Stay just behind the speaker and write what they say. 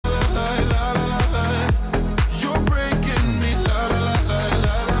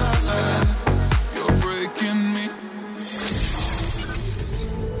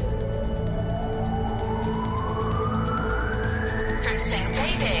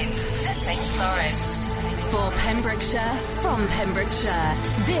Pembrokeshire, from Pembrokeshire.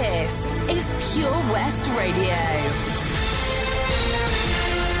 This is Pure West Radio.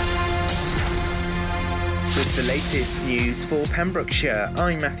 With the latest news for Pembrokeshire,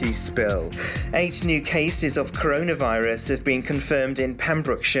 I'm Matthew Spill. 8 new cases of coronavirus have been confirmed in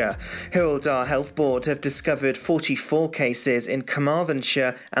Pembrokeshire. Hywel Dda Health Board have discovered 44 cases in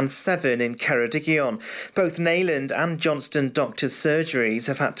Carmarthenshire and 7 in Ceredigion. Both Neyland and Johnston Doctors' surgeries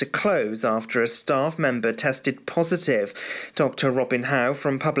have had to close after a staff member tested positive. Dr Robin Howe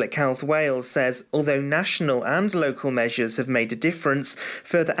from Public Health Wales says although national and local measures have made a difference,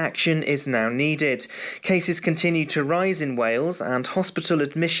 further action is now needed. Cases continue to rise in Wales and hospital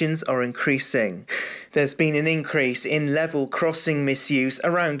admissions are increasing. There's been an increase in level crossing misuse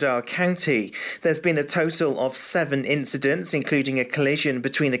around our county. There's been a total of 7 incidents, including a collision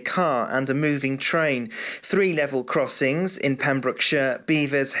between a car and a moving train. 3 level crossings in Pembrokeshire,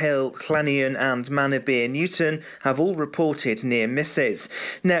 Beavers Hill, Llanion and Manorbier Newton have all reported near misses.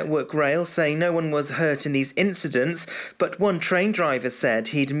 Network Rail say no one was hurt in these incidents, but one train driver said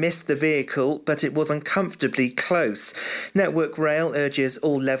he'd missed the vehicle but it was uncomfortably close. Network Rail urges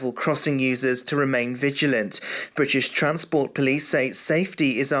all level crossing users to remain vigilant. British Transport Police say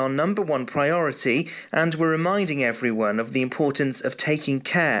safety is our number one priority and we're reminding everyone of the importance of taking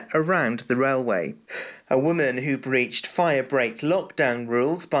care around the railway. A woman who breached fire break lockdown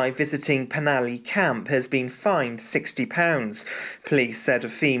rules by visiting Penally Camp has been fined £60. Police said a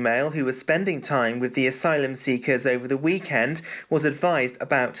female who was spending time with the asylum seekers over the weekend was advised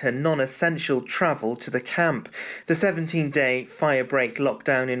about her non-essential travel to the camp. The 17-day fire break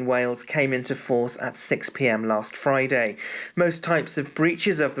lockdown in Wales came into force at 6 p.m. last Friday. Most types of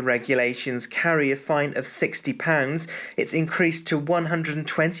breaches of the regulations carry a fine of £60. It's increased to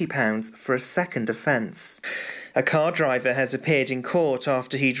 £120 for a second offence. A car driver has appeared in court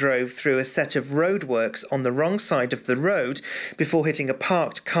after he drove through a set of roadworks on the wrong side of the road before hitting a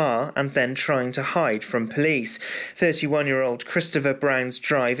parked car and then trying to hide from police. 31-year-old Christopher Brown's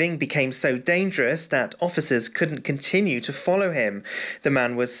driving became so dangerous that officers couldn't continue to follow him. The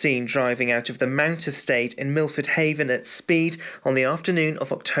man was seen driving out of the Mount Estate in Milford Haven at speed on the afternoon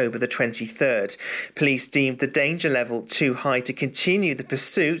of October the 23rd. Police deemed the danger level too high to continue the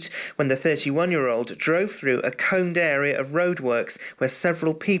pursuit when the 31-year-old drove through a coned area of roadworks where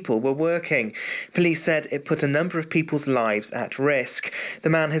several people were working. Police said it put a number of people's lives at risk. The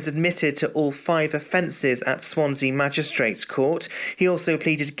man has admitted to all 5 offences at Swansea Magistrates Court. He also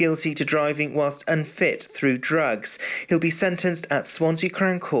pleaded guilty to driving whilst unfit through drugs. He'll be sentenced at Swansea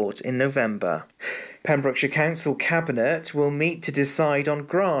Crown Court in November. Pembrokeshire Council Cabinet will meet to decide on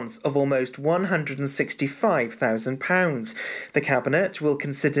grants of almost £165,000. The Cabinet will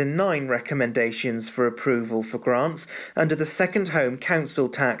consider 9 recommendations for approval for grants under the Second Home Council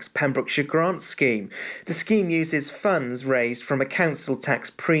Tax Pembrokeshire Grant Scheme. The scheme uses funds raised from a council tax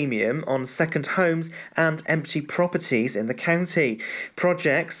premium on second homes and empty properties in the county.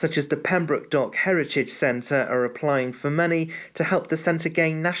 Projects such as the Pembroke Dock Heritage Centre are applying for money to help the centre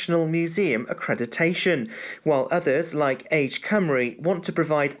gain National Museum accreditation, while others, like Age Cymru, want to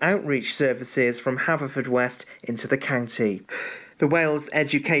provide outreach services from Haverfordwest into the county. The Wales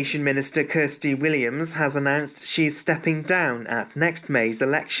Education Minister Kirsty Williams has announced she's stepping down at next May's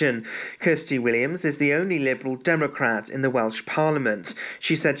election. Kirsty Williams is the only Liberal Democrat in the Welsh Parliament.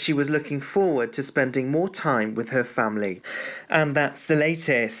 She said she was looking forward to spending more time with her family. And that's the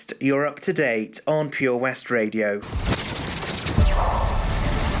latest. You're up to date on Pure West Radio.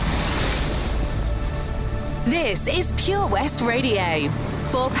 This is Pure West Radio.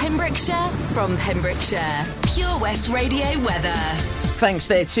 For Pembrokeshire, from Pembrokeshire. Pure West Radio weather. Thanks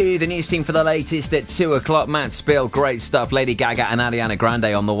there to the news team for the latest at 2 o'clock. Matt Spill, great stuff. Lady Gaga and Ariana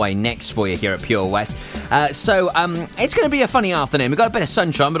Grande on the way next for you here at Pure West. It's going to be a funny afternoon. We've got a bit of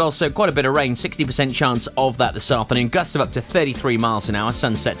sunshine, but also quite a bit of rain. 60% chance of that this afternoon. Gusts of up to 33 miles an hour.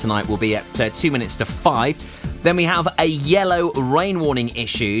 Sunset tonight will be at 2 minutes to 5. Then we have a yellow rain warning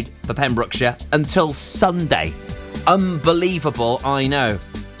issued for Pembrokeshire until Sunday. Unbelievable, I know.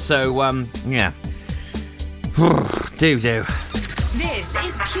 So, yeah. do. This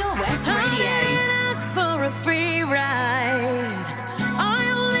is Pure West Radio. I didn't ask for a free ride.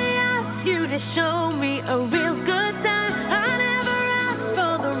 I only asked you to show me a real good time. I never asked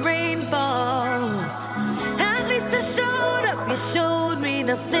for the rainfall. At least I showed up. You showed me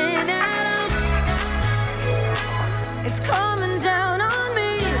nothing at all. It's coming down on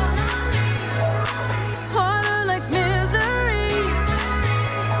me. Harder like misery.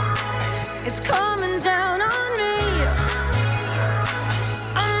 It's coming down on me.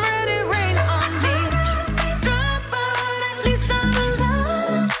 I'm ready, rain on me. Drop, but at least I'm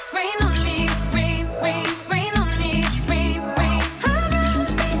alive. Rain on me, rain, rain, rain on me.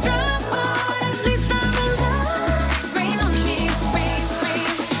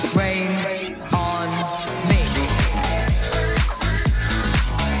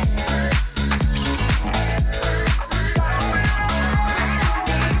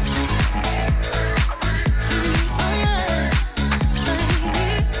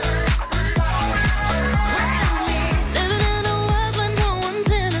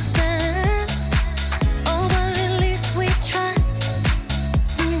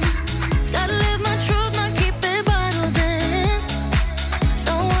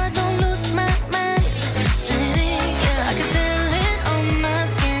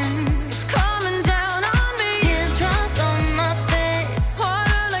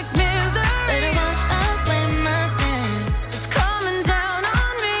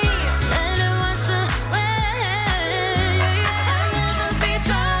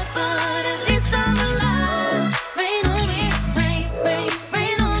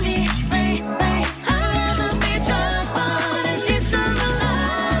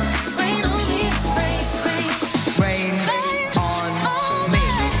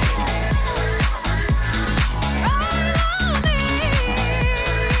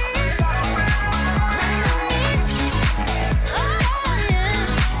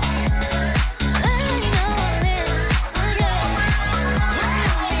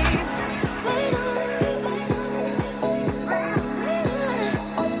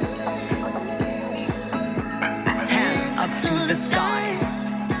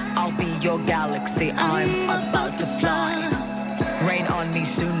 I'm about to fly. Rain on me,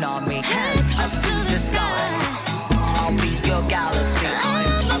 tsunami, hands up to the sky. I'll be your galaxy.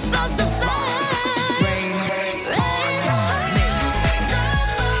 I'm about to fly. Rain on me.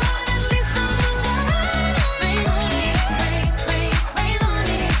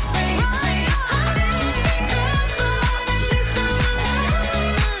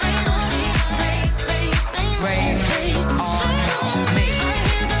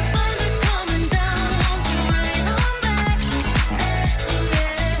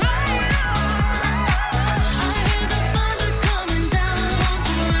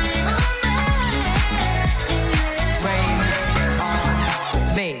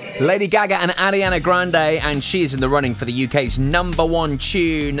 Lady Gaga and Ariana Grande, and she's in the running for the UK's number one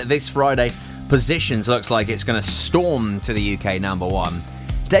tune this Friday. Positions looks like it's going to storm to the UK number one.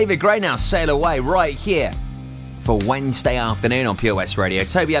 David Gray now, Sail Away, right here for Wednesday afternoon on Pure West Radio.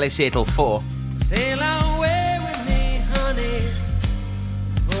 Toby Ellis here till 4. Sail away with me, honey.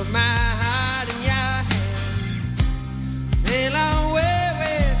 Put my heart in your hand. Sail away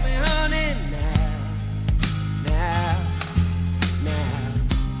with me, honey. Now.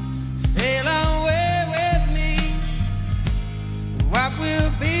 Sail away with me. What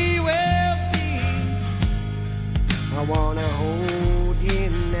will be, will be. I wanna hold you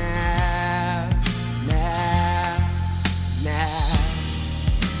now.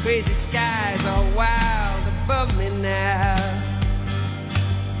 Crazy skies are wild above me now.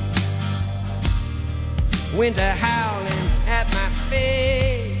 Winter howling at my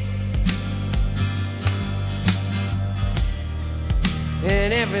face,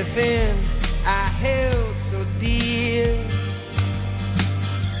 and everything I held so dear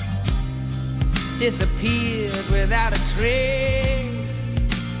disappeared without a trace.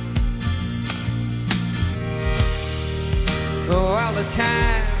 Oh, all the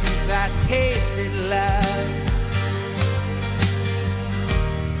times I tasted love,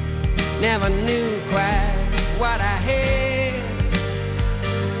 never knew quite what I had.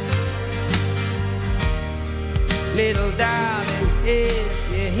 Little darling,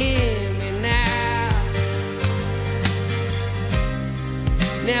 if you hear me now,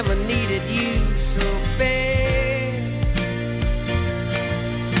 never needed you so bad.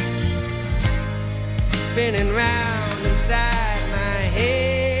 Spinning round inside my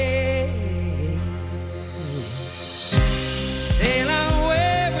head. Sail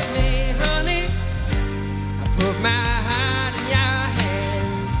away with me, honey. I put my heart in your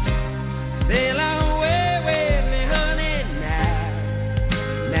hand. Sail away with me, honey.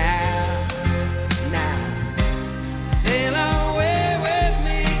 Now. Sail away with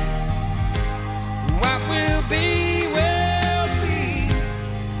me. What will be, will be.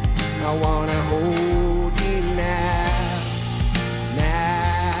 I wanna hold you now.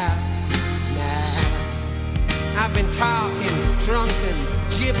 I've been talking drunken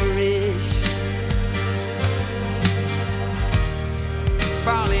gibberish,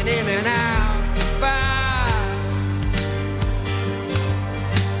 falling in and out of bars,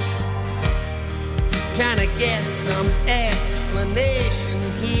 trying to get some explanation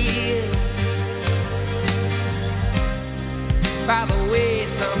here by the way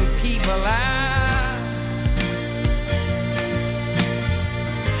some people are.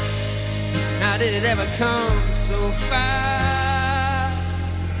 How did it ever come so far?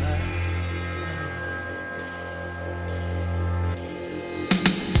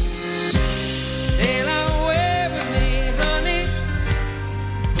 Sail away with me, honey.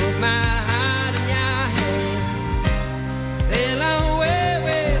 Put my heart in your hand. Sail away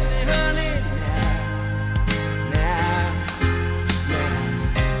with me, honey. Now.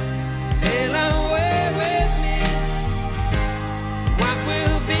 Sail away with me. What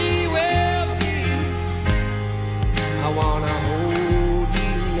will be, will be. I wanna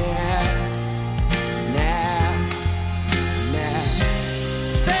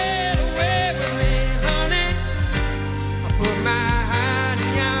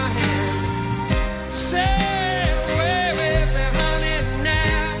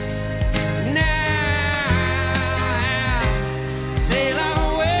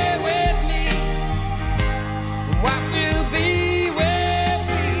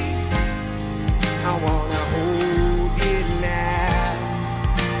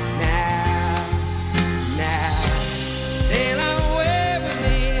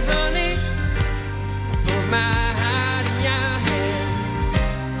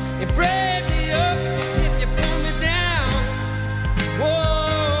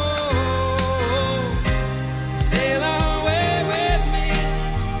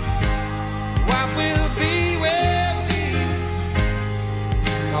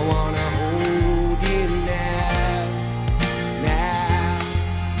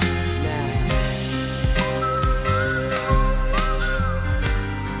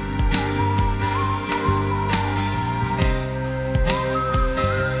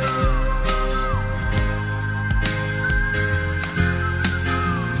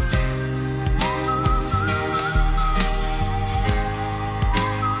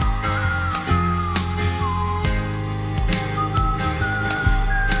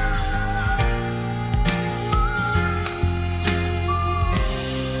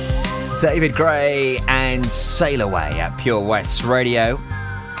David Gray and Sail Away at Pure West Radio.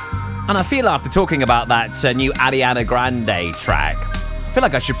 And I feel after talking about that new Ariana Grande track, I feel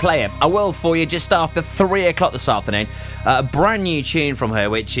like I should play it. I will for you just after 3 o'clock this afternoon. A brand new tune from her,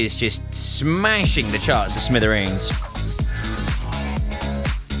 which is just smashing the charts of smithereens.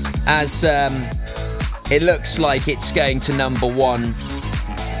 As it looks like it's going to number 1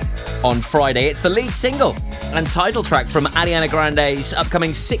 on Friday. It's the lead single and title track from Ariana Grande's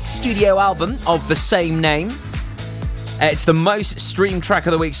upcoming 6th studio album of the same name. It's the most streamed track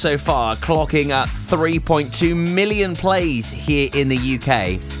of the week so far, clocking up 3.2 million plays here in the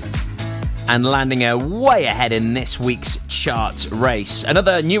UK and landing her way ahead in this week's chart race.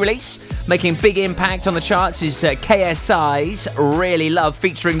 Another new release making big impact on the charts is KSI's Really Love,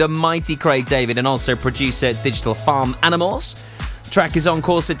 featuring the mighty Craig David and also producer Digital Farm Animals. Track is on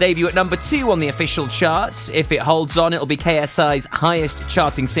course to debut at number 2 on the official charts. If it holds on, it'll be KSI's highest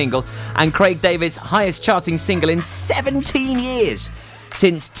charting single and Craig David's highest charting single in 17 years.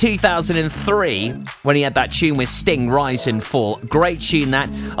 Since 2003, when he had that tune with Sting, Rise and Fall. Great tune that.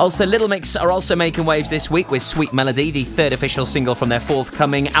 Also, Little Mix are also making waves this week with Sweet Melody, the 3rd official single from their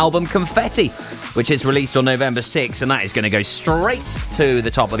forthcoming album Confetti, which is released on November 6, and that is going to go straight to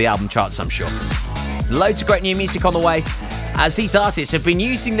the top of the album charts, I'm sure. Loads of great new music on the way, as these artists have been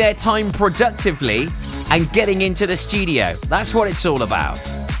using their time productively and getting into the studio. That's what it's all about.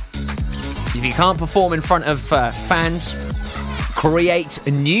 If you can't perform in front of fans, create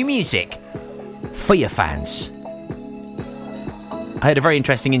new music for your fans. I had a very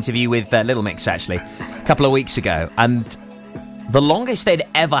interesting interview with Little Mix, actually, a couple of weeks ago, and the longest they'd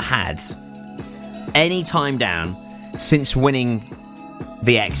ever had any time down since winning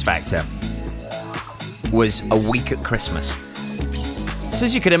the X Factor was a week at Christmas. So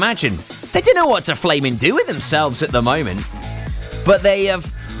as you can imagine, they don't know what to flaming do with themselves at the moment, but they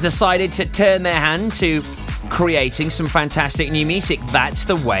have decided to turn their hand to creating some fantastic new music. That's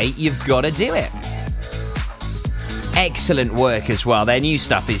the way you've got to do it. Excellent work as well. Their new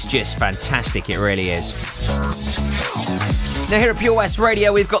stuff is just fantastic. It really is. Now here at Pure West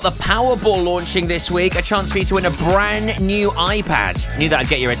Radio, we've got the Powerball launching this week. A chance for you to win a brand new iPad. Knew that'd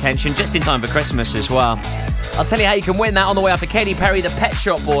get your attention just in time for Christmas as well. I'll tell you how you can win that on the way after Katy Perry, the Pet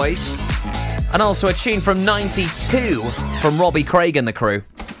Shop Boys. And also a tune from 92 from Robbie Craig and the crew.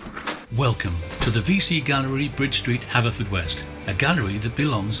 Welcome to the VC Gallery, Bridge Street, Haverfordwest, a gallery that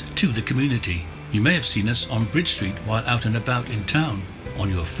belongs to the community. You may have seen us on Bridge Street while out and about in town. On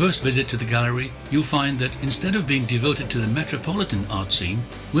your first visit to the gallery, you'll find that instead of being devoted to the metropolitan art scene,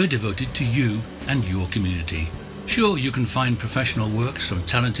 we're devoted to you and your community. Sure, you can find professional works from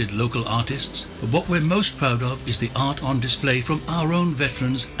talented local artists, but what we're most proud of is the art on display from our own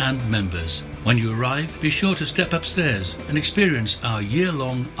veterans and members. When you arrive, be sure to step upstairs and experience our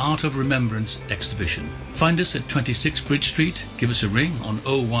year-long Art of Remembrance exhibition. Find us at 26 Bridge Street, give us a ring on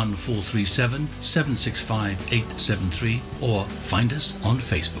 01437 765 873 or find us on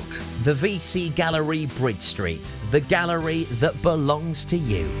Facebook. The VC Gallery, Bridge Street, the gallery that belongs to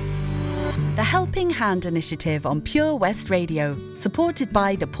you. The Helping Hand initiative on Pure West Radio, supported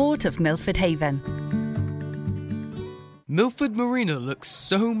by the Port of Milford Haven. Milford Marina looks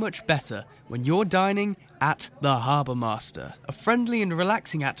so much better when you're dining at the Harbour Master, a friendly and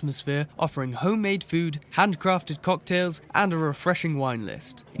relaxing atmosphere offering homemade food, handcrafted cocktails and a refreshing wine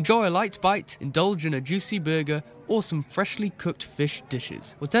list. Enjoy a light bite, indulge in a juicy burger or some freshly cooked fish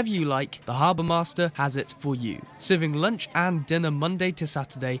dishes. Whatever you like, the Harbour Master has it for you. Serving lunch and dinner Monday to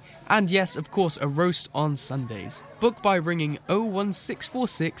Saturday, and yes, of course, a roast on Sundays. Book by ringing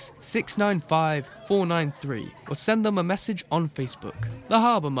 01646 695 493 or send them a message on Facebook. The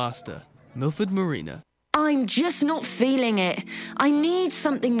Harbour Master, Milford Marina. I'm just not feeling it. I need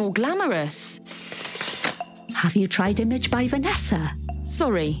something more glamorous. Have you tried Image by Vanessa?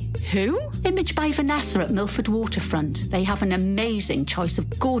 Sorry, who? Image by Vanessa at Milford Waterfront. They have an amazing choice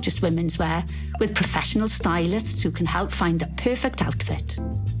of gorgeous women's wear with professional stylists who can help find the perfect outfit.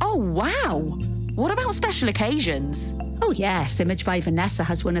 Oh, wow. What about special occasions? Oh, yes. Image by Vanessa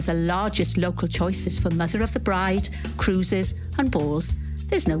has one of the largest local choices for Mother of the Bride, cruises and balls.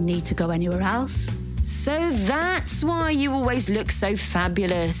 There's no need to go anywhere else. So that's why you always look so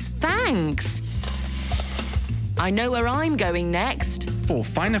fabulous. Thanks. I know where I'm going next. For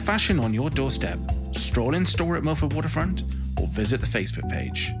finer fashion on your doorstep, stroll in store at Milford Waterfront or visit the Facebook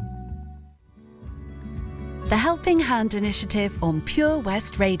page. The Helping Hand initiative on Pure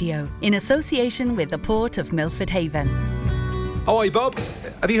West Radio, in association with the Port of Milford Haven. Oh, hi, Bob.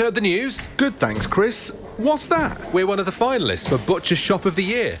 Have you heard the news? Good, thanks, Chris. What's that? We're one of the finalists for Butcher's Shop of the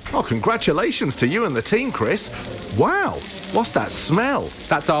Year. Oh, congratulations to you and the team, Chris. Wow, what's that smell?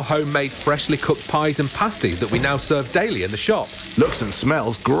 That's our homemade freshly cooked pies and pasties that we now serve daily in the shop. Looks and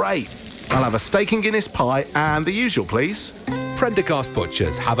smells great. I'll have a steak and Guinness pie and the usual, please. Prendergast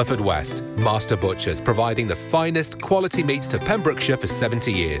Butchers, Haverfordwest. Master Butchers, providing the finest quality meats to Pembrokeshire for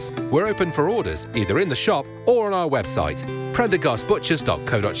 70 years. We're open for orders, either in the shop or on our website,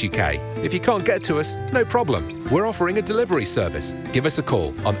 prendergastbutchers.co.uk. If you can't get to us, no problem. We're offering a delivery service. Give us a call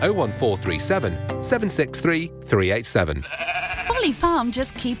on 01437 763 387. Folly Farm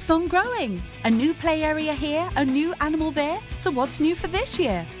just keeps on growing. A new play area here, a new animal there. So what's new for this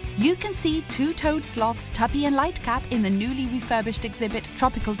year? You can see two-toed sloths Tuppy and Lightcap in the newly refurbished exhibit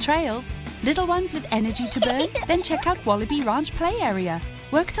Tropical Trails. Little ones with energy to burn? Then check out Wallaby Ranch play area.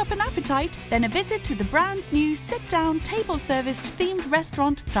 Worked up an appetite? Then a visit to the brand new sit-down, table-serviced themed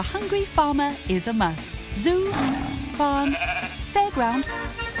restaurant The Hungry Farmer is a must. Zoo, farm, fairground,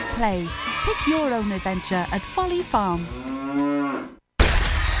 play. Pick your own adventure at Folly Farm.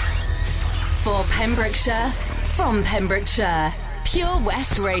 For Pembrokeshire, from Pembrokeshire, Pure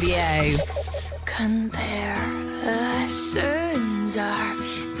West Radio. Comparisons are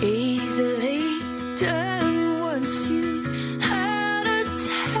easily done once you had a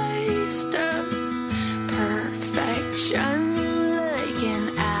taste of perfection, like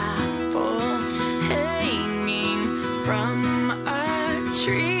an apple hanging from a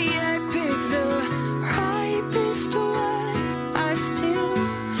tree. I pick the ripest one. I still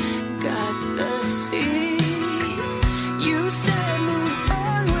got the seed. You said move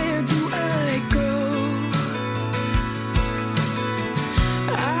on, where do I go?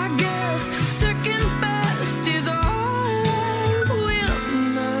 I guess second best is all I will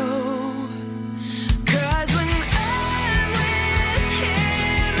know. 'Cause when I'm with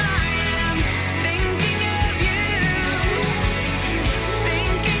him, I am thinking of you,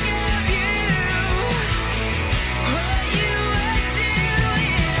 thinking of you. What you would do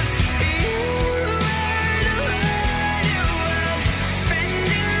if you were the one who was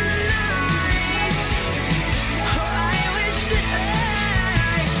spending the night. Oh, I wish that I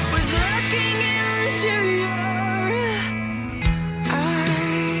was looking into your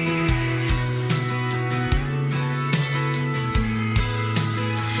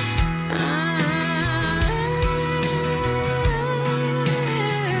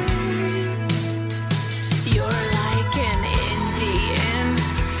You're like an Indian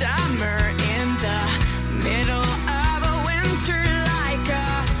summer in the middle of a winter, like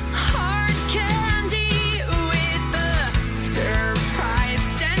a hard candy with a surprise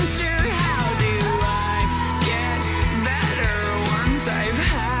center. How do I get better once I've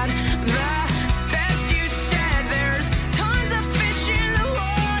had the best? You said there's tons of fish in the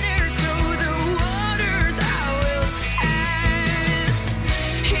water, so the waters I will test.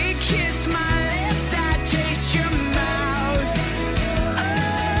 He kissed my lips, I taste your mouth. Oh,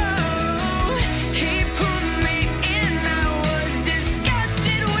 he put me in, I was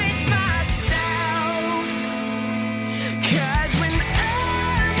disgusted with myself. 'Cause when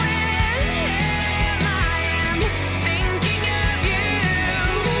I'm with him, I am thinking of you,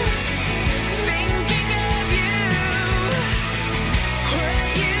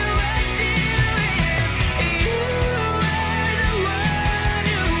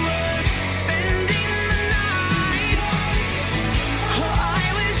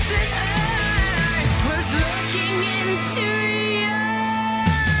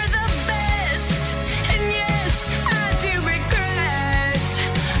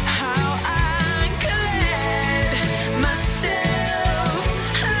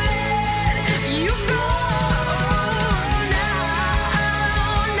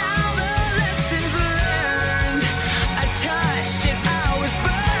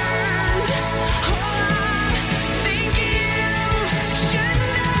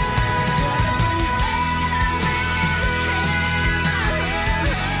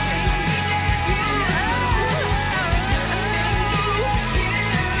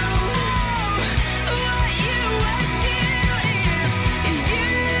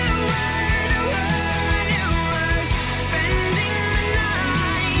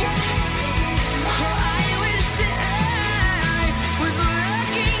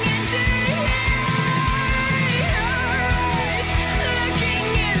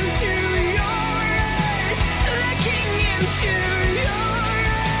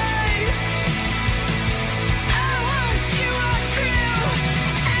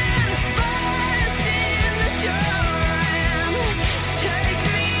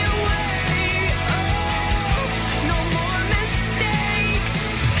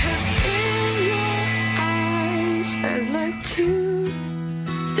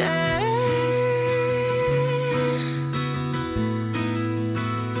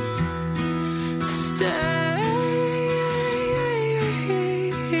 See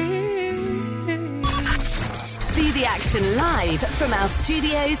the action live from our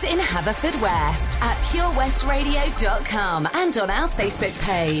studios in Haverfordwest at purewestradio.com and on our Facebook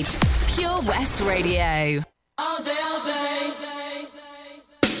page, Pure West Radio. All day, all day.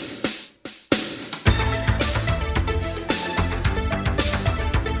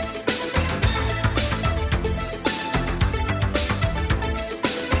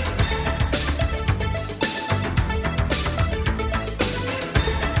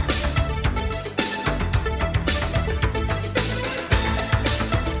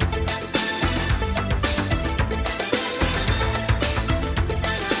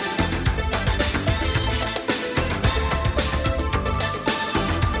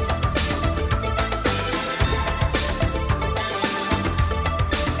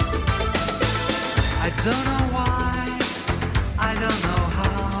 Don't know why, I don't know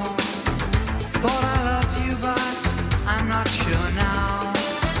how. Thought I loved you, but I'm not sure now.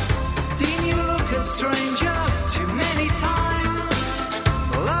 Seen you look at strangers too many times.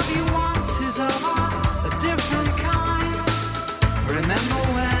 The love you want is of a different kind. Remember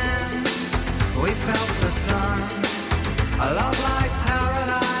when we felt the sun? A love like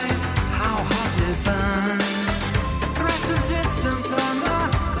paradise, how hot it burned. Threat of distant thunder,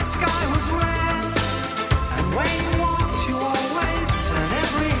 the sky was red. When you walked, you always turn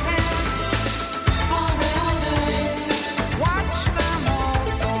every head. All day, all day. Watch them all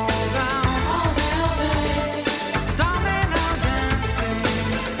fall down. All day, all day. Domino dancing.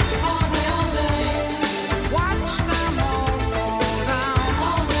 All day, all day. Watch them all fall down.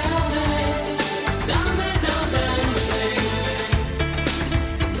 All day, all day. Domino dancing.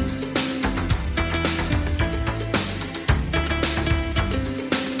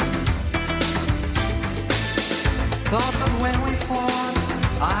 Thought that when we fought,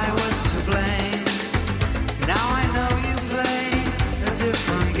 I was to blame. Now I know you play a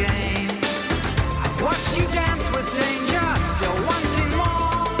different game. I've watched you dance with danger, still wanting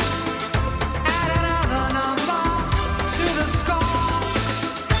more. Add another number to the score.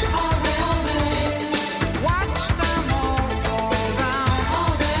 All day, all day. Watch them all fall down.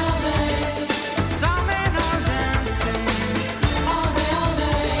 All day, all day. Domino dancing. All day, all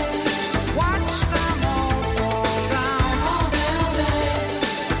day. Watch them all fall down. All day, all day.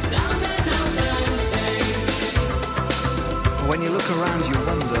 Domino dancing. When you look around, you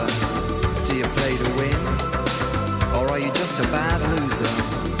wonder, do you play to win? Or are you just a bad loser?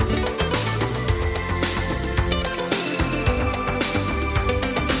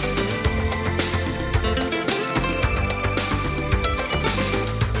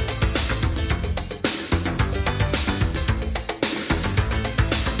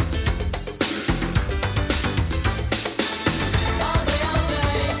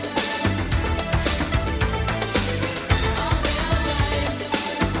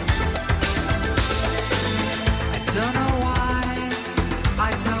 Don't know why,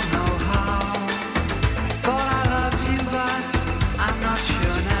 I don't know how. Thought I loved you, but I'm not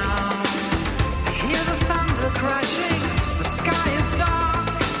sure now. I hear the thunder crashing, the sky is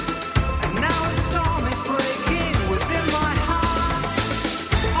dark, and now a storm is breaking within my heart.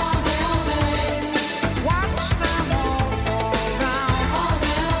 All day, all day. Watch them all fall down. All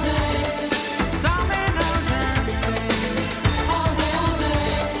day, all day. Domino dancing. All day, all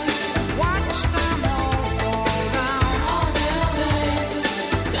day. Watch them all fall down. All day, all day.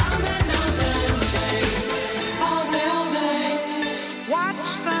 Domino dancing. All day, all day. Watch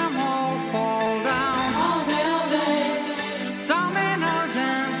them all fall down. All day, all day. Domino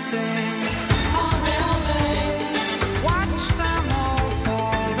dancing. All day, all day. Watch them all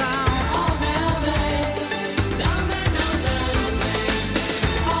fall down. All day, all day. Domino dancing.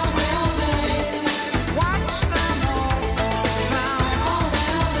 All day, all day. Watch them all fall down. All day,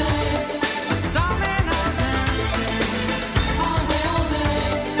 all day. Domino dancing. All day, all day.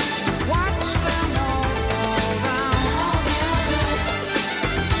 Watch them all fall down. All day, all day.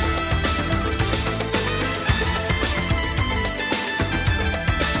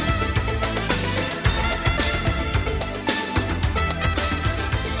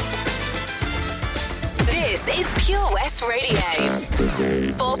 This is Pure West Radio.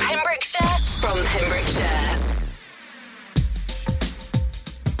 For Pembrokeshire, from Pembrokeshire.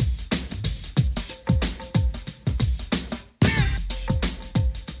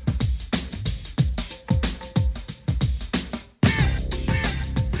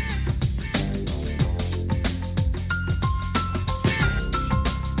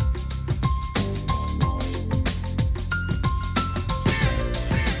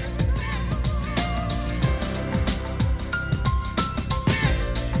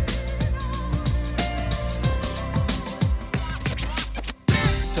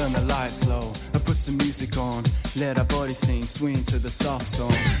 lights low, put some music on, let our body sing, swing to the soft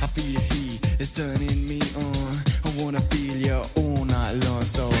song. I feel your heat, it's turning me on. I wanna feel you all night long,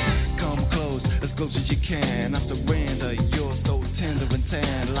 so come close as you can. I surrender, you're so tender and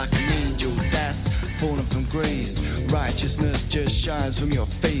tan, like an angel that's fallen from grace. Righteousness just shines from your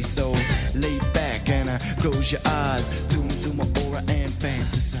face, so lay back and close your eyes, tune to my aura and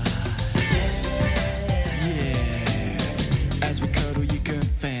fantasize. Yeah, as we cuddle you can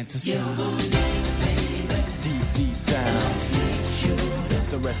fantasize. Deep, deep down,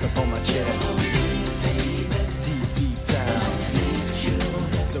 so rest up on my chest. Deep, deep down,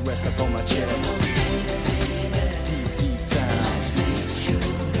 so rest up on my chest. Deep, deep down,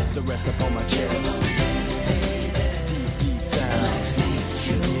 so rest up on my chest. Deep, deep down,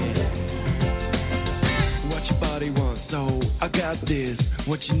 yeah. What your body wants, so I got this.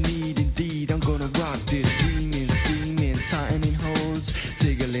 What you need, indeed, I'm gonna rock this. Dreaming, screaming, tightening holds,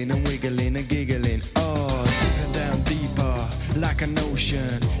 tiggling and wiggling and giggling. Oh, deeper down deeper, like an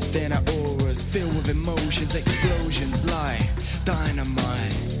ocean. Then our auras filled with emotions, explosions like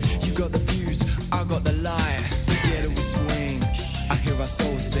dynamite. You got the fuse, I got the light. Together we swing. I hear our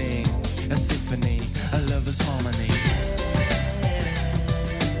soul sing, a symphony, a lover's harmony.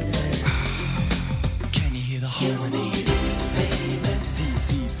 Can you hear the harmony? Deep,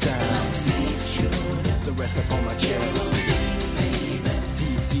 deep down, so rest up on my chest.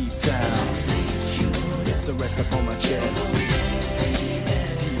 Deep, deep down, so rest up on my chest.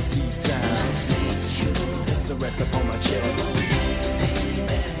 Deep, deep down, so rest up on my chest. Deep,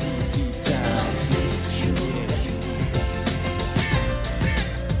 deep down,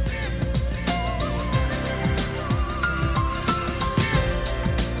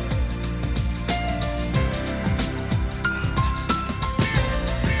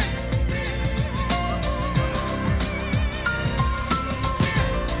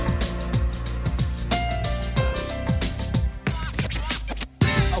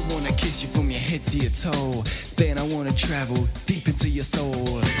 to your toe. Then I wanna travel deep into your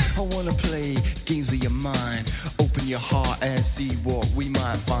soul. I wanna play games with your mind. Open your heart and see what we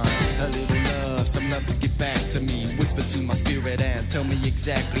might find. A little love, some love to get back to me. Whisper to my spirit and tell me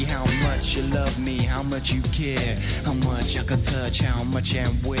exactly how much you love me, how much you care, how much I can touch, how much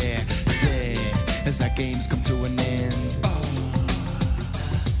and where. There, as our games come to an end,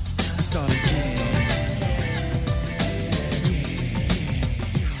 we start again.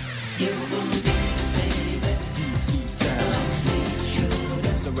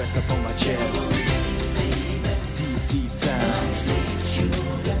 Rest up on my chest. Deep, deep down,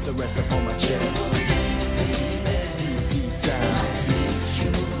 so rest up on my chest. Deep, deep down,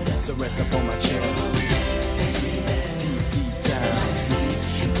 so rest up on my chest. Deep, deep down, yeah.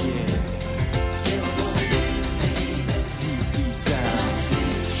 Deep, deep down,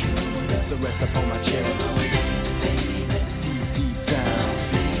 so rest up on my chest. Deep, deep down,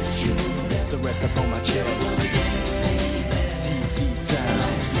 so rest up on my chest.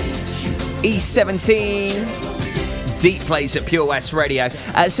 E17 Deep plays at Pure West Radio.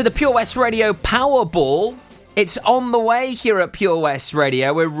 So the Pure West Radio Powerball, it's on the way here at Pure West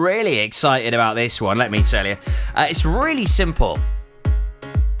Radio. We're really excited about this one, let me tell you. It's really simple.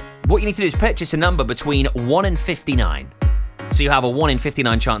 What you need to do is purchase a number between 1 and 59. So you have a 1 in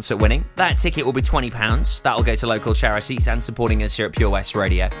 59 chance at winning. That ticket will be £20. That will go to local charities and supporting us here at Pure West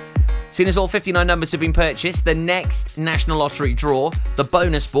Radio. As soon as all 59 numbers have been purchased, the next National Lottery draw, the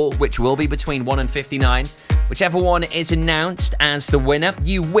bonus ball, which will be between 1 and 59, whichever one is announced as the winner,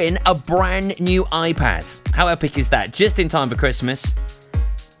 you win a brand new iPad. How epic is that? Just in time for Christmas.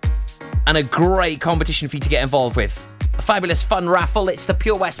 And a great competition for you to get involved with. A fabulous fun raffle. It's the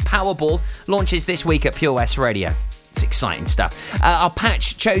Pure West Powerball. Launches this week at Pure West Radio. It's exciting stuff. Our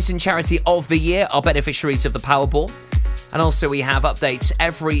patch chosen charity of the year are beneficiaries of the Powerball. And also we have updates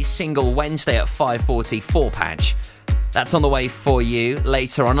every single Wednesday at 5:40 for Patch. That's on the way for you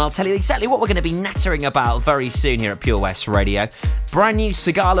later on. I'll tell you exactly what we're going to be nattering about very soon here at Pure West Radio. Brand new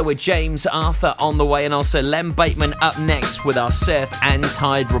Sagala with James Arthur on the way, and also Len Bateman up next with our surf and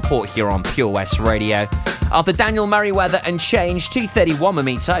tide report here on Pure West Radio. After Daniel Merriweather and Change, 2:31 with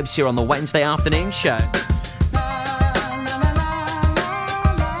me, Tobes, here on the Wednesday afternoon show.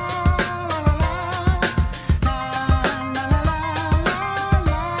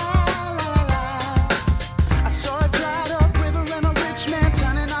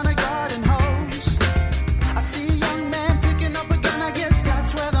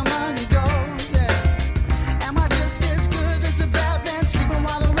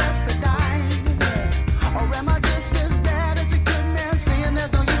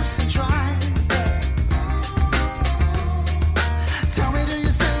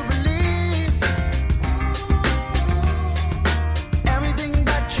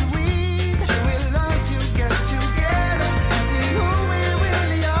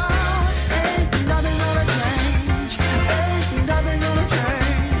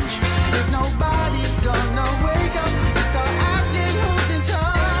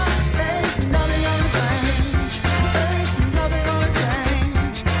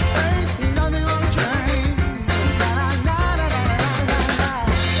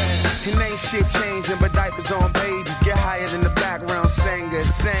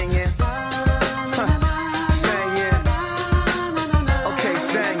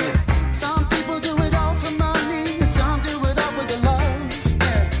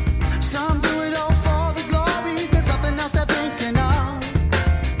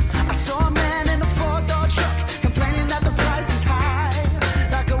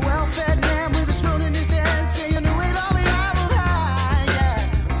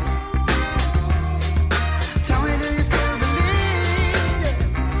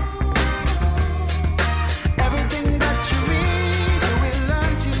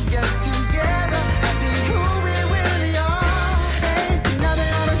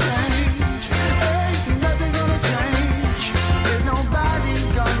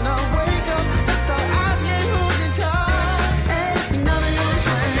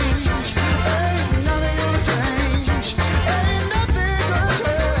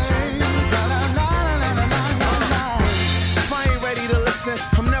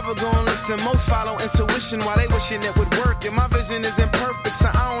 Fools follow intuition while they wishing it would work. And my vision is imperfect, so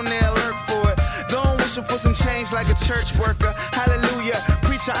I don't dare lurk for it. Don't wishing for some change like a church worker. Hallelujah,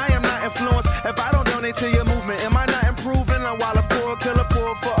 preacher, I am not influenced if I don't donate to your movement. Am I not improving? While a poor killer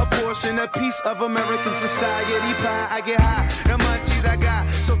poor for a portion, a piece of American society pie. I get high, the munchies I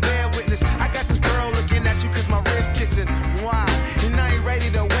got, so bear witness. I got this girl looking at you cause my ribs kissing. Why? And I ain't ready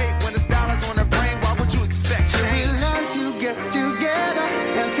to wait when it's dollars on the brain. Why would you expect change? We learn to get together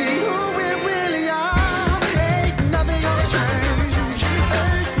and see who we really are. Ain't nothing gonna change.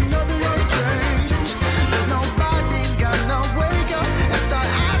 Ain't nothing gonna change. There's nobody gonna wake up and start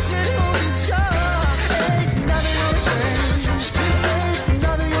asking who each other. Ain't nothing gonna change. Ain't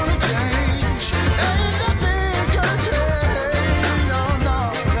nothing gonna change. Ain't nothing gonna change. No, no.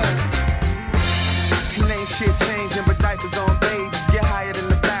 And ain't shit changing, but diapers on babies get higher than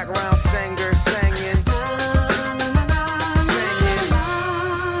the background singer singing.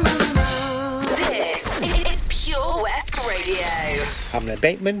 This is Pure West Radio. I'm Len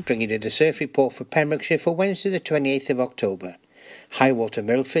Bateman, bringing you the surf report for Pembrokeshire for Wednesday the 28th of October. High water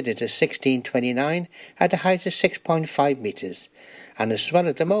Milford is at 16.29 at a height of 6.5 metres, and the swell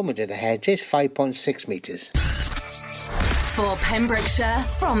at the moment at the heads is 5.6 metres. For Pembrokeshire,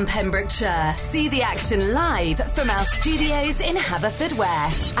 from Pembrokeshire. See the action live from our studios in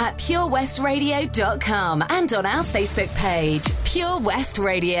Haverfordwest at purewestradio.com and on our Facebook page, Pure West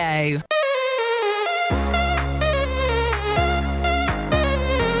Radio.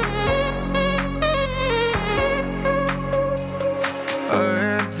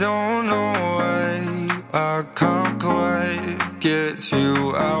 I don't know why I can't quite get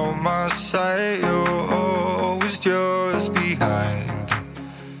you out my sight. You're always just behind.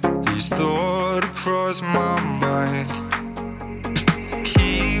 These thoughts cross my mind.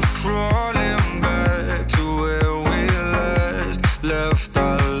 Keep crawling back to where we last left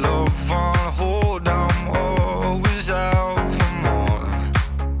our love on hold. I'm always out for more.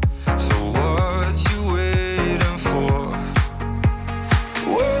 So what you waiting for?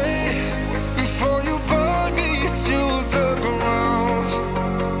 Wait before you burn me to the ground.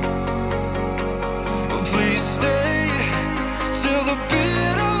 Please stay till the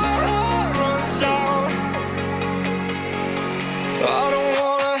beat of our heart runs out. I don't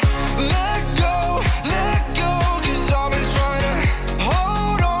wanna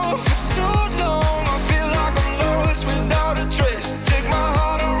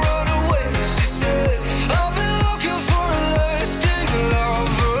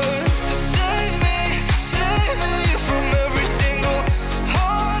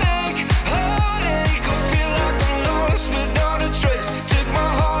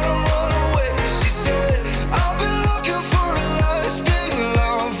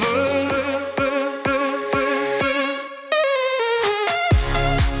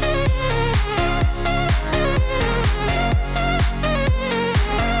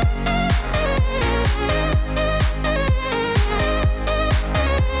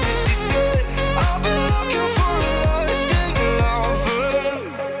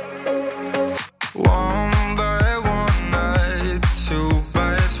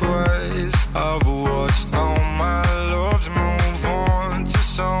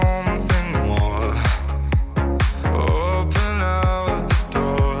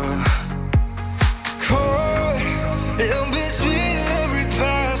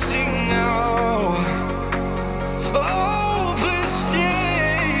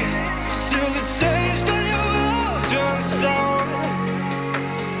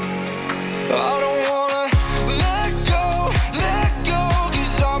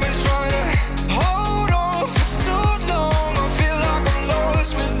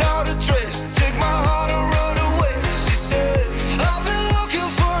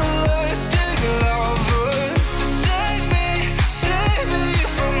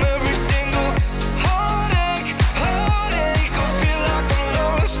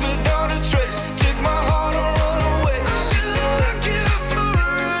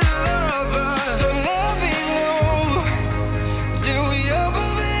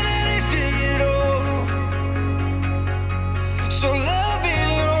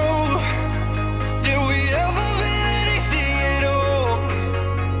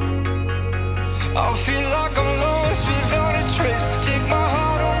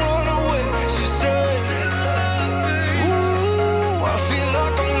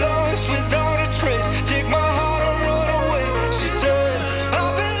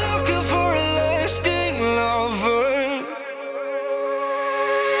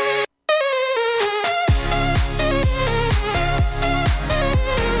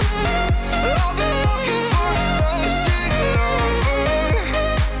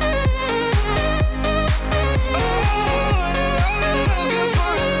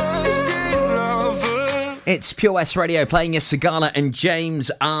It's Pure West Radio playing your Sagala and James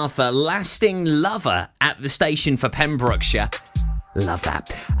Arthur, Lasting Lover at the station for Pembrokeshire. Love that.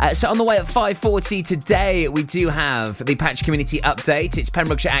 So on the way at 5:40 today, we do have the Patch Community Update. It's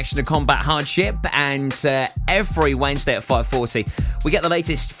Pembrokeshire Action to Combat Hardship, and every Wednesday at 5:40, we get the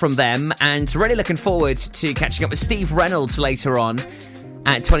latest from them, and really looking forward to catching up with Steve Reynolds later on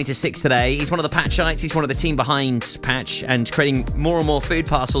at 20 to 6 today. He's one of the Patchites. He's one of the team behind Patch and creating more and more food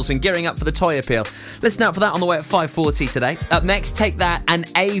parcels and gearing up for the toy appeal. Listen out for that on the way at 5:40 today. Up next, Take That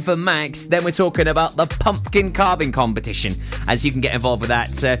and Ava Max. Then we're talking about the pumpkin carving competition, as you can get involved with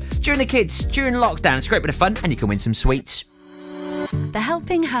that during lockdown. It's a great bit of fun, and you can win some sweets. The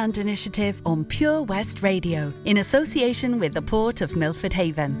Helping Hand Initiative on Pure West Radio, in association with the Port of Milford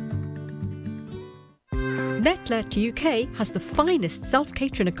Haven. Netlet UK has the finest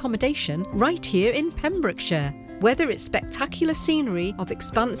self-catering accommodation right here in Pembrokeshire. Whether it's spectacular scenery of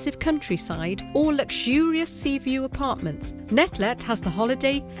expansive countryside or luxurious sea view apartments, Netlet has the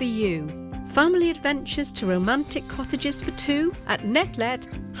holiday for you. Family adventures to romantic cottages for two. At Netlet,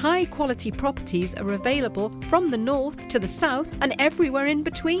 high-quality properties are available from the north to the south and everywhere in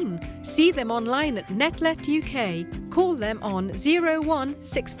between. See them online at Netlet UK. Call them on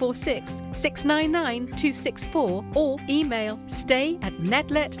 01646 699 264 or email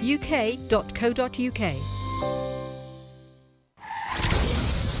stay@netletuk.co.uk.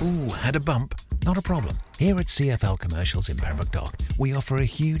 Ooh, had a bump? Not a problem. Here at CFL Commercials in Pembroke Dock, we offer a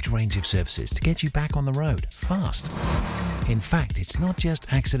huge range of services to get you back on the road fast. In fact, it's not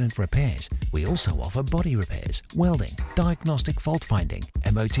just accident repairs. We also offer body repairs, welding, diagnostic fault finding,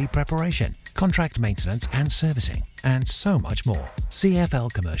 MOT preparation, contract maintenance and servicing, and so much more. CFL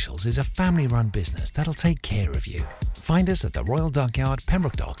Commercials is a family-run business that'll take care of you. Find us at the Royal Dockyard,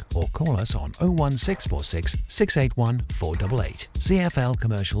 Pembroke Dock, or call us on 01646 681 488.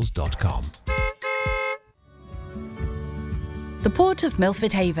 CFLcommercials.com. The Port of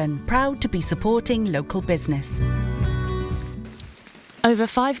Milford Haven, proud to be supporting local business. Over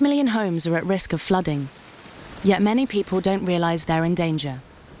 5 million homes are at risk of flooding, yet many people don't realise they're in danger.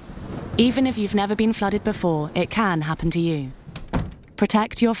 Even if you've never been flooded before, it can happen to you.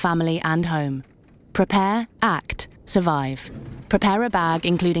 Protect your family and home. Prepare, act, survive. Prepare a bag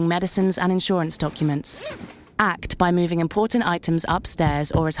including medicines and insurance documents. Act by moving important items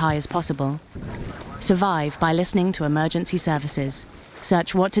upstairs or as high as possible. Survive by listening to emergency services.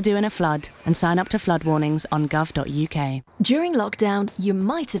 Search what to do in a flood and sign up to flood warnings on gov.uk. During lockdown, you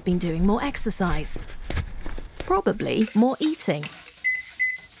might have been doing more exercise. Probably more eating.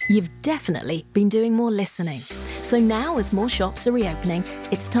 You've definitely been doing more listening. So now, as more shops are reopening,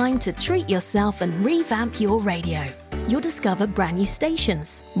 it's time to treat yourself and revamp your radio. You'll discover brand new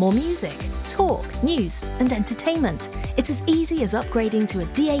stations, more music, talk, news and entertainment. It's as easy as upgrading to a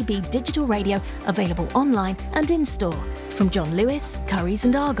DAB digital radio available online and in-store. From John Lewis, Currys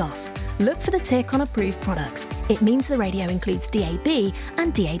and Argos. Look for the tick on approved products. It means the radio includes DAB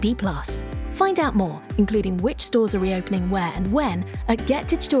and DAB+. Find out more, including which stores are reopening where and when, at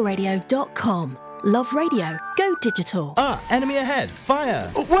getdigitalradio.com. Love radio. Go digital. Ah, enemy ahead.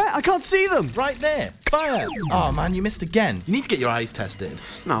 Fire. Oh, where? I can't see them. Right there. Fire. Oh, man, you missed again. You need to get your eyes tested.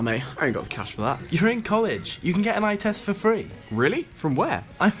 Nah, mate, I ain't got the cash for that. You're in college. You can get an eye test for free. Really? From where?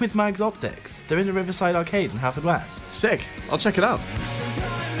 I'm with Mags Optics. They're in the Riverside Arcade in Haverfordwest. Sick. I'll check it out.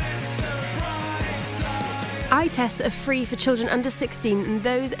 Eye tests are free for children under 16 and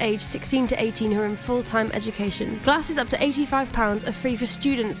those aged 16 to 18 who are in full-time education. Glasses up to £85 are free for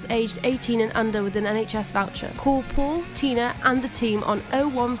students aged 18 and under with an NHS voucher. Call Paul, Tina and the team on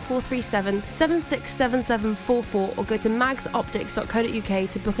 01437 767744 or go to magsoptics.co.uk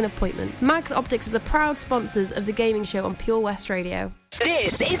to book an appointment. Mags Optics are the proud sponsors of the gaming show on Pure West Radio.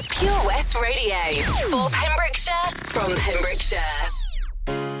 This is Pure West Radio for Pembrokeshire from Pembrokeshire.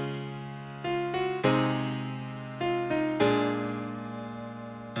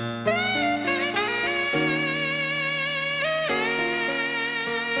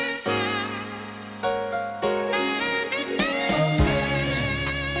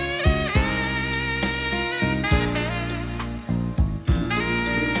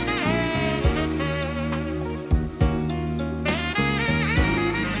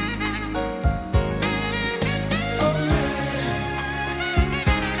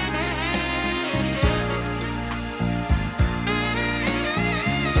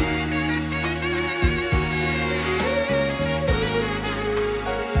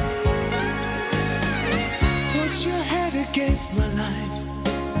 My life.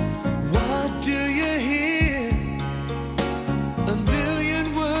 What do you hear? A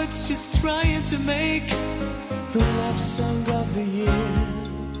million words just trying to make the love song of the year.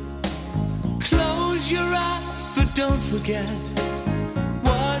 Close Close your eyes, but don't forget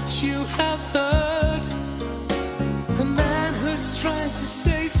what you have heard. A man who's trying to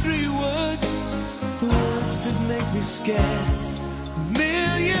say 3 words, the words that make me scared. A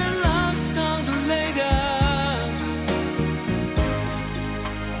million love songs later,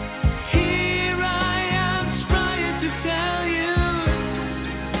 here I am trying to tell you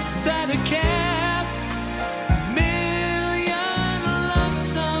that I care.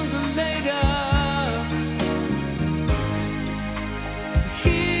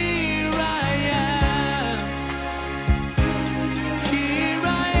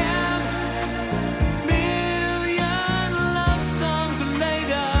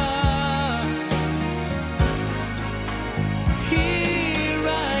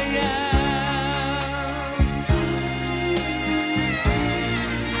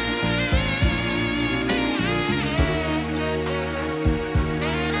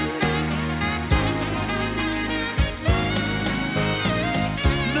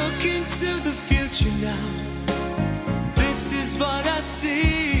 What I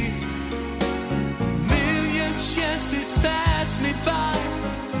see, million chances pass me by,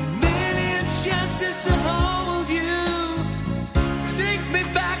 million chances to hold you. Take me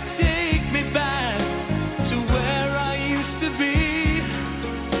back to where I used to be.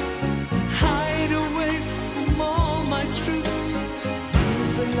 Hide away from all my truths, through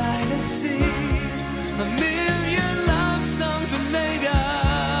the light I see. A million love songs later.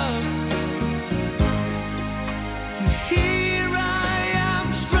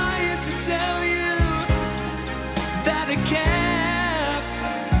 Tell you that I care.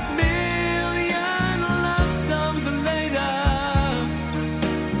 Million love songs later,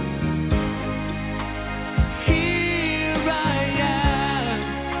 here I am,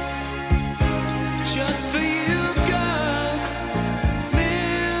 just for you, girl.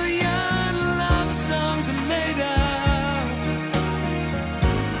 Million love songs later,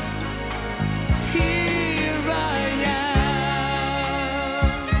 here I am.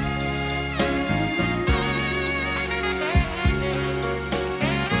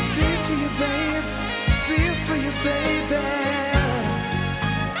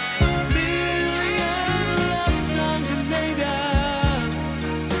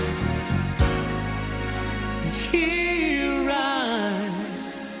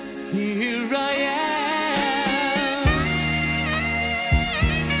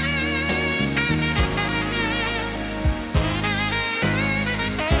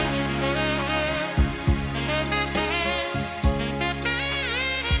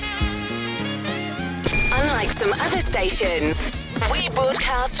 Some other stations. We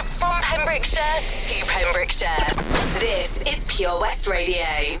broadcast from Pembrokeshire to Pembrokeshire. This is Pure West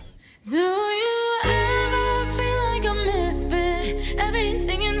Radio. Do you ever feel like a misfit?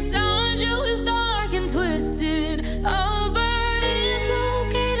 Everything inside you is dark and twisted. Oh, but it's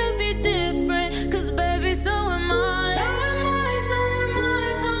okay to be different, 'cause baby, so am I. So am I, so am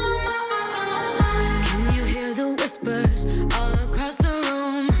I, so am I. Can you hear the whispers all across the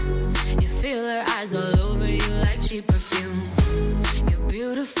room? You feel their eyes all over you like cheap perfume. You're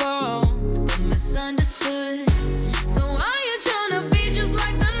beautiful, but misunderstood. So why you tryna be just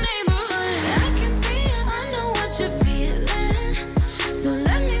like the neighborhood? I can see it, I know what you're feeling. So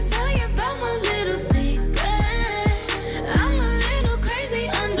let me tell you about my little secret. I'm a little crazy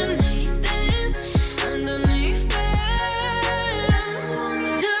underneath this, underneath this.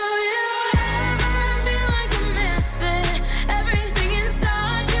 Do you ever feel like a misfit? Everything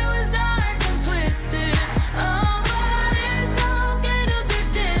inside you is dark and twisted. Oh, but it's okay to be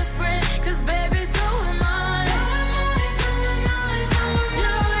different, 'cause baby, so am I. So am I, so am I, so am I.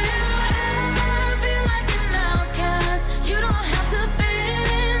 Do you ever feel like an outcast? You don't have to fit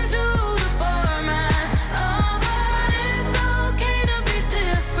into the format. Oh, but it's okay to be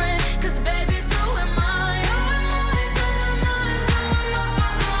different, 'cause baby, so am I. So am I, so am I, so am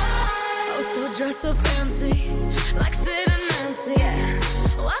I. Oh, so dress up fancy, like Sid and Nancy.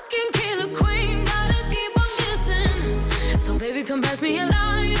 Oh, I can kill a queen, gotta keep on kissing. So baby, come pass me a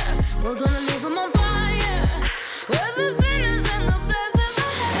lighter, we're gonna leave 'em on fire. We're the sinners and the blessings.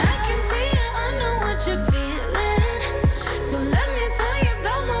 I can see it, I know what you're feeling. So let me tell you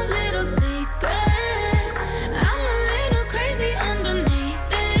about my little secret. I'm a little crazy underneath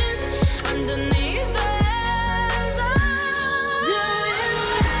this, underneath this. Do you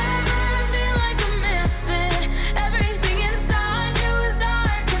ever feel like a misfit? Everything inside you is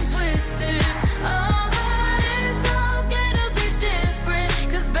dark and twisted. Oh, but it's okay to be different,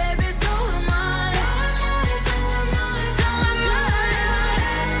 'cause baby, so am I.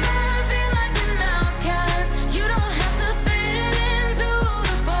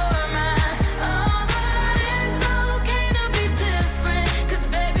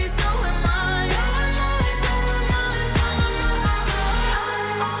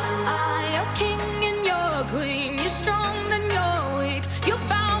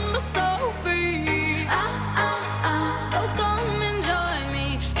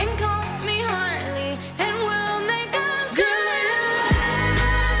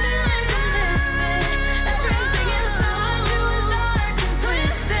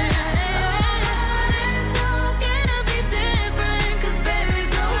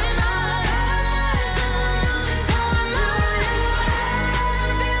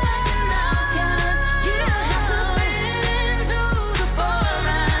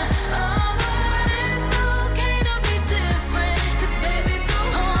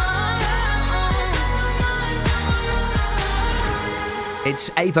 It's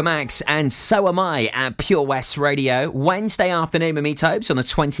Ava Max and So Am I at Pure West Radio. Wednesday afternoon with me, Tobes, on the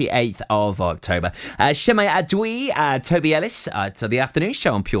 28th of October. Shemay Adwi, Toby Ellis, to the afternoon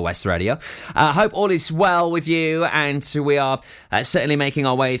show on Pure West Radio. Hope all is well with you, and we are certainly making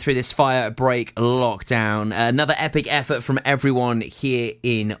our way through this fire break lockdown. Another epic effort from everyone here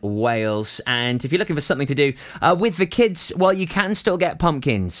in Wales. And if you're looking for something to do with the kids, well, you can still get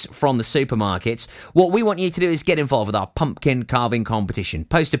pumpkins from the supermarkets. What we want you to do is get involved with our pumpkin carving competition.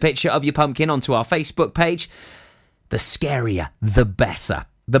 Post a picture of your pumpkin onto our Facebook page. The scarier, the better.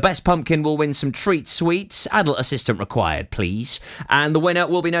 The best pumpkin will win some treat sweets. Adult assistant required, please. And the winner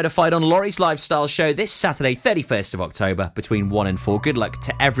will be notified on Laurie's Lifestyle Show this Saturday, 31st of October, between 1 and 4. Good luck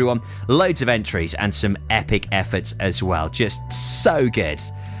to everyone. Loads of entries and some epic efforts as well. Just so good.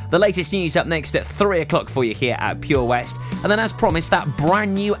 The latest news up next at 3 o'clock for you here at Pure West. And then, as promised, that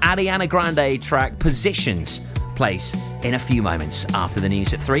brand new Ariana Grande track, Positions, plays in a few moments after the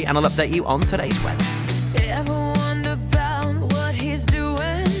news at 3, and I'll update you on today's weather. Ever wonder about what he's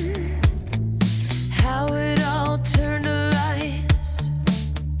doing? How it all turned to lies?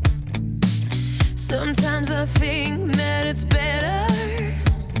 Sometimes I think that it's better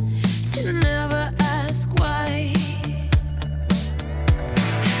to never ask why.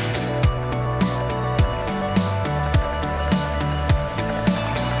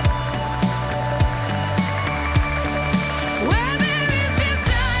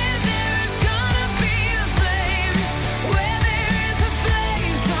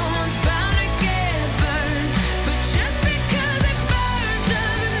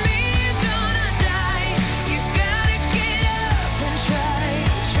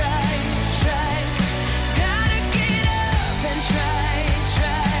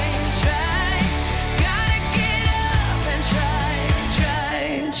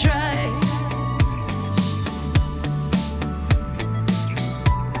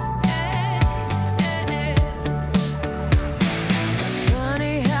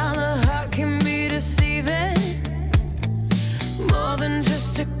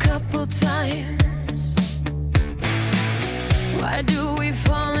 Why do we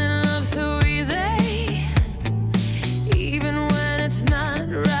fall in love so easy, even when it's not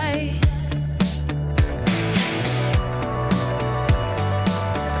right?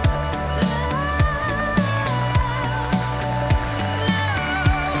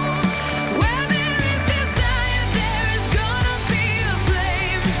 Where there is desire, there is gonna be a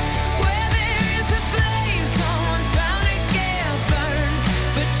flame. Where there is a flame, someone's bound to get burned.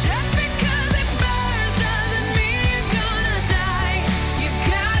 But just because it burns doesn't mean you're gonna die. You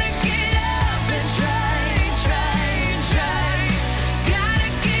gotta get up and try, try, try. Gotta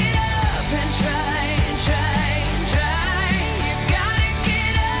get up and try, try, try. You gotta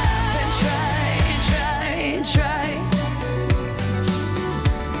get up and try, try, try.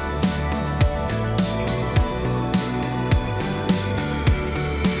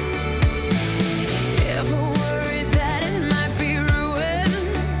 Ever worry that it might be ruined?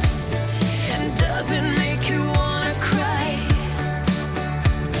 And does it make you wanna cry?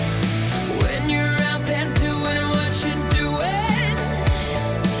 When you're out there doing what you're doing,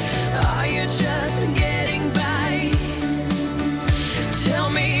 are you just getting by? Tell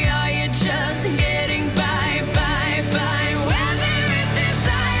me, are you just getting by, by, by? Where there is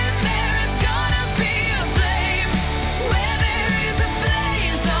desire, there is gonna be a flame. Where there is a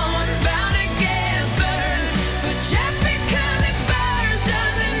flame, someone's bound to get burned. But just because it burns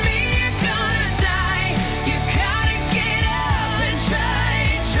doesn't mean you're gonna die. You gotta get up and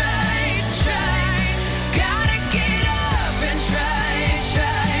try, try, try. Gotta get up and try,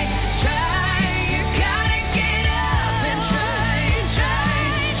 try, try. You gotta get up and try, try,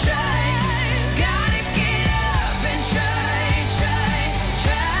 try. Gotta get up and try, try,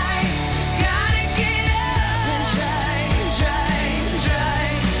 try. Gotta get up and try, try, try.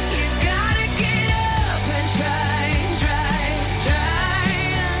 You gotta get up and try, try, try.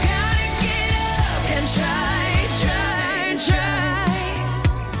 Gotta get up and try, try, try.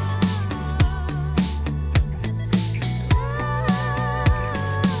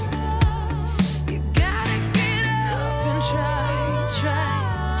 You gotta get up and try, try,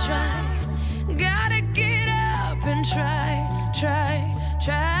 try. Gotta get up and try, try,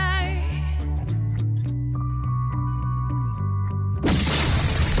 try.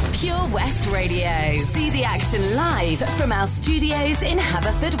 Pure West Radio. See the action live from our studios in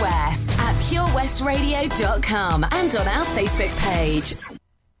Haverfordwest at purewestradio.com and on our Facebook page.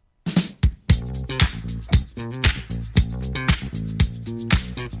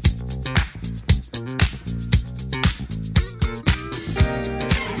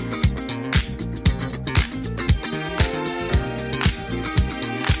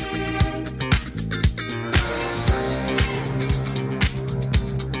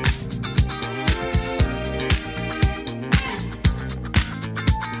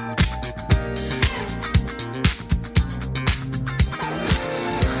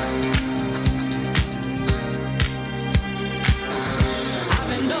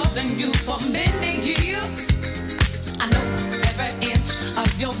 you for many years. I know every inch of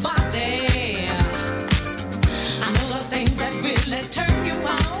your body. I know the things that really turn you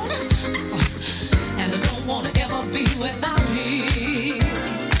on. And I don't want to ever be without me.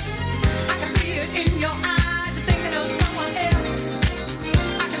 I can see it in your eyes, you're thinking of someone else.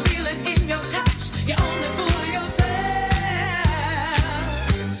 I can feel it in your touch, you're only fooling yourself.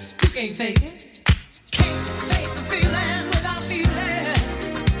 You can't fake it. Can't fake the feeling without feeling.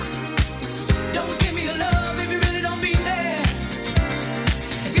 Don't give me your love if you really don't mean it.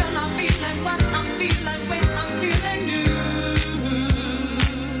 If you're not feeling what I'm feeling when I'm feeling you,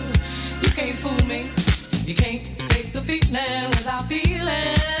 you can't fool me. You can't fake the feeling without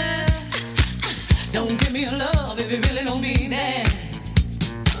feeling. Don't give me your love if you really don't mean it.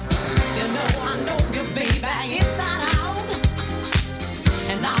 You know I know you, baby, inside out.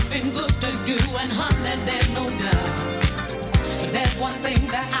 And I've been good to you, and honey, there's no doubt. But there's one thing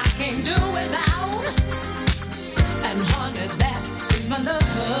that I can't do without. And honey, that is my love.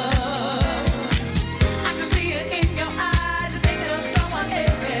 I can see it in your eyes, you're thinking of someone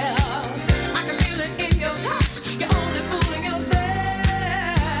else. I can feel it in your touch, you're only fooling yourself.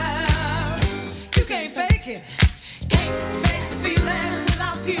 You can't fake it. Can't fake the feeling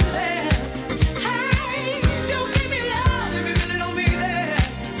without feeling. Hey, don't give me love if you really don't mean it.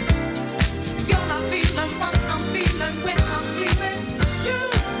 If you're not feeling what I'm feeling when I'm feeling you,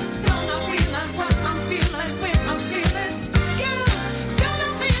 you're not feeling what I'm feeling when I'm feeling you. You're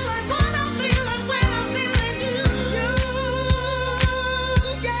not feeling what I'm feeling when I'm feeling you.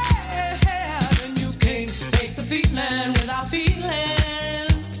 Yeah, and you can't fake the feeling without feeling.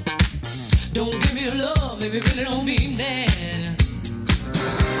 Don't give me love if you really don't mean that.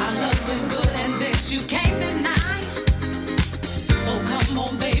 Our love's been good and this you can't deny. Oh, come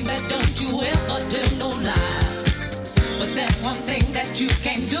on, baby, don't you ever tell no lie. But there's one thing that you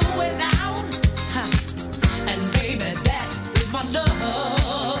can't do without. And baby, that is my love.